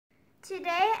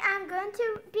Today I'm going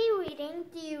to be reading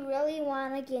Do You Really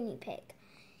Want a Guinea Pig?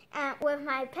 With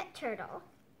my pet turtle.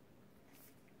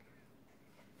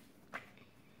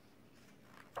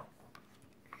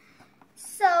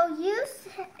 So you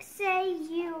say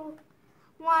you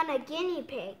want a guinea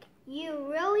pig.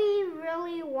 You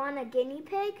really want a guinea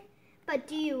pig? But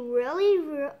do you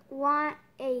really want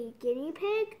a guinea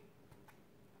pig?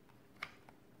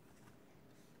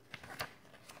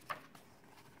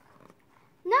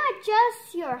 Not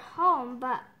just your home,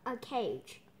 but a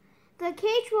cage. The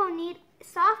cage will need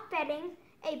soft bedding,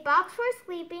 a box for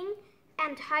sleeping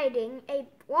and hiding, a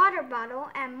water bottle,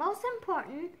 and most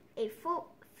important, a full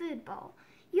food bowl.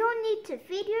 You'll need to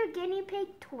feed your guinea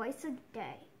pig twice a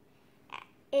day.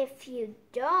 If you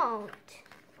don't,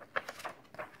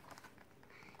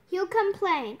 he'll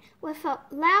complain with a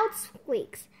loud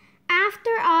squeaks.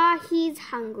 After all, he's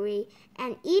hungry,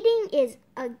 and eating is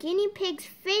a guinea pig's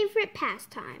favorite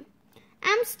pastime.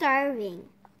 I'm starving.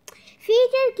 Feed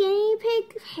your guinea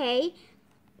pig hay,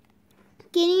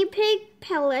 guinea pig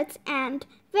pellets, and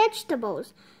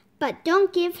vegetables, but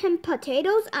don't give him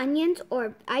potatoes, onions,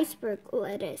 or iceberg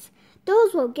lettuce.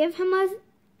 Those will give him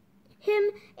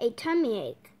a tummy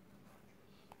ache.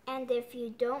 And if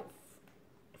you don't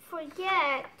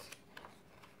forget,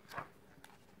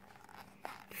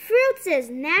 fruits is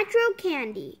natural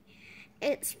candy,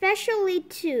 especially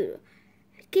to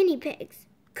guinea pigs.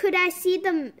 Could I see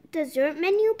the dessert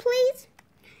menu, please?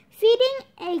 Feeding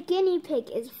a guinea pig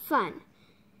is fun.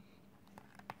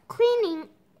 Cleaning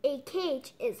a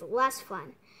cage is less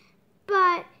fun,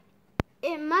 but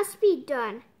it must be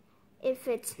done. If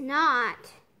it's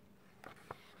not,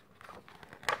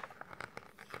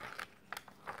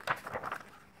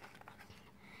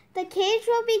 the cage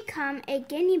will become a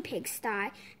guinea pig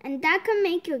sty, and that can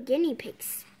make your guinea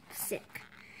pigs sick.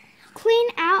 Clean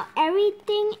out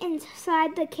everything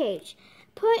inside the cage.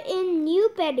 Put in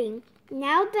new bedding.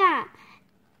 Now that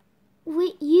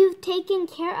you've taken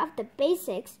care of the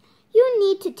basics, you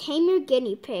need to tame your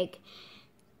guinea pig.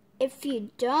 If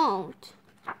you don't,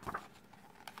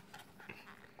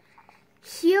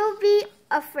 he'll be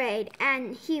afraid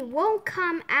and he won't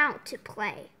come out to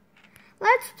play.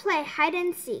 Let's play hide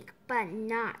and seek, but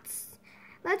not.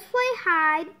 Let's play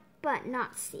hide, but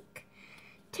not seek.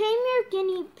 Tame your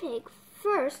guinea pig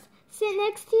first. Sit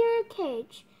next to your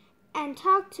cage and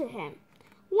talk to him.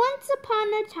 Once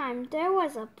upon a time, there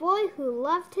was a boy who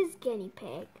loved his guinea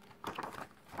pig.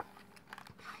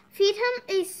 Feed him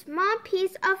a small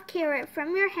piece of carrot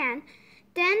from your hand,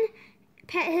 then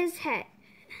pet his head.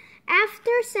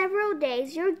 After several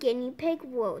days, your guinea pig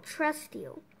will trust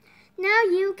you. Now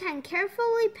you can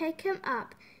carefully pick him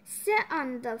up, sit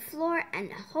on the floor,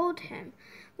 and hold him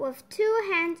with two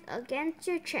hands against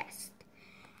your chest.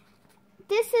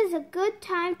 This is a good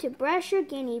time to brush your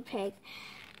guinea pig.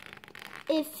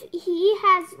 If he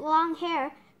has long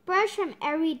hair, brush him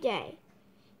every day.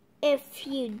 If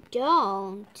you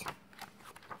don't,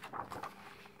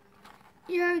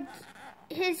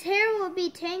 his hair will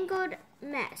be tangled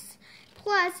mess.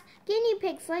 Plus, guinea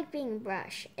pigs like being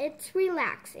brushed. It's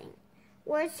relaxing.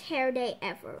 Worst hair day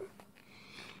ever.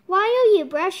 While you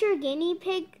brush your guinea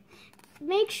pig,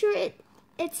 make sure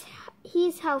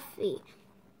he's healthy.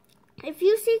 If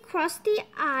you see crusty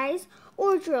eyes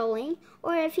or drooling,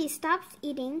 or if he stops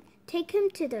eating, take him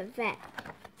to the vet.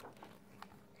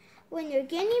 When your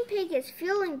guinea pig is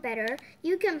feeling better,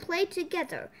 you can play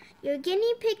together. Your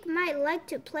guinea pig might like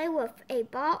to play with a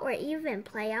ball or even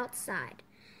play outside.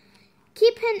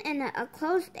 Keep him in a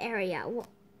closed area.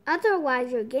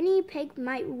 Otherwise, your guinea pig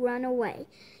might run away.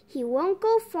 He won't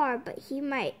go far, but he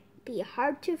might be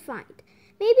hard to find.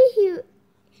 Maybe he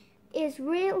is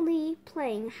really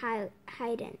playing hide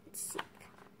and seek.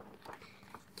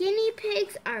 Guinea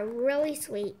pigs are really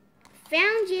sweet.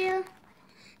 Found you!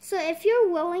 So if you're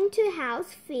willing to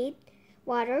house, feed,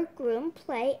 water, groom,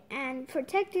 play, and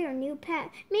protect your new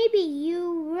pet, maybe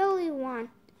you really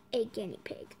want a guinea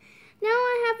pig. Now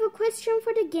I have a question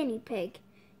for the guinea pig.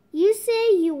 You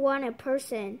say you want a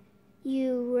person.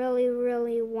 You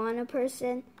really want a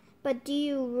person. But do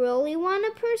you really want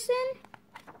a person?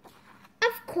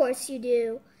 Of course you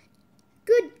do.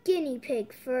 Good guinea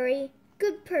pig, Furry.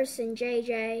 Good person,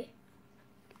 JJ.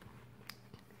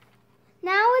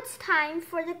 Now it's time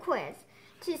for the quiz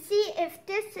to see if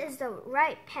this is the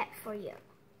right pet for you.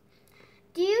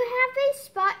 Do you have a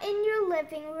spot in your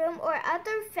living room or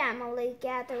other family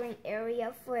gathering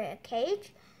area for a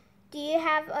cage? Do you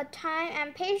have a time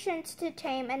and patience to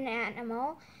tame an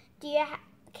animal?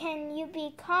 Can you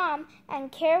be calm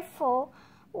and careful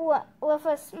with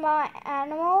a small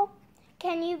animal?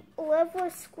 Can you live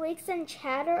with squeaks and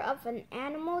chatter of an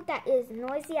animal that is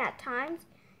noisy at times?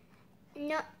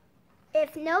 No.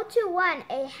 If no to one,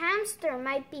 a hamster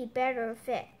might be better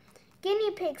fit.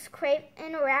 Guinea pigs crave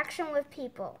interaction with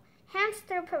people.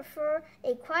 Hamsters prefer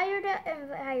a quieter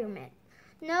environment.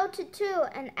 No to two,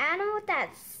 an animal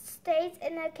that stays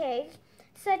in a cage,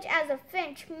 such as a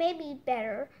finch, may be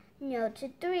better. No to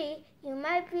three, you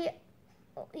might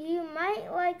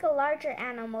like a larger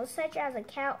animal, such as a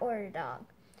cat or a dog.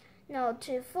 No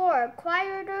to four, a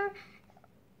quieter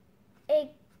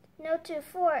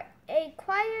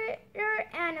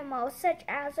animal, such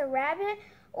as a rabbit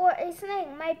or a snake,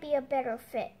 might be a better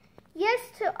fit. Yes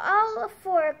to all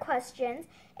four questions.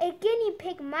 A guinea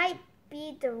pig might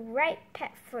be the right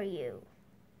pet for you.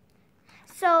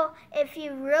 So, if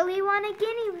you really want a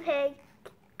guinea pig,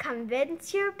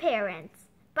 convince your parents.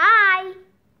 Bye!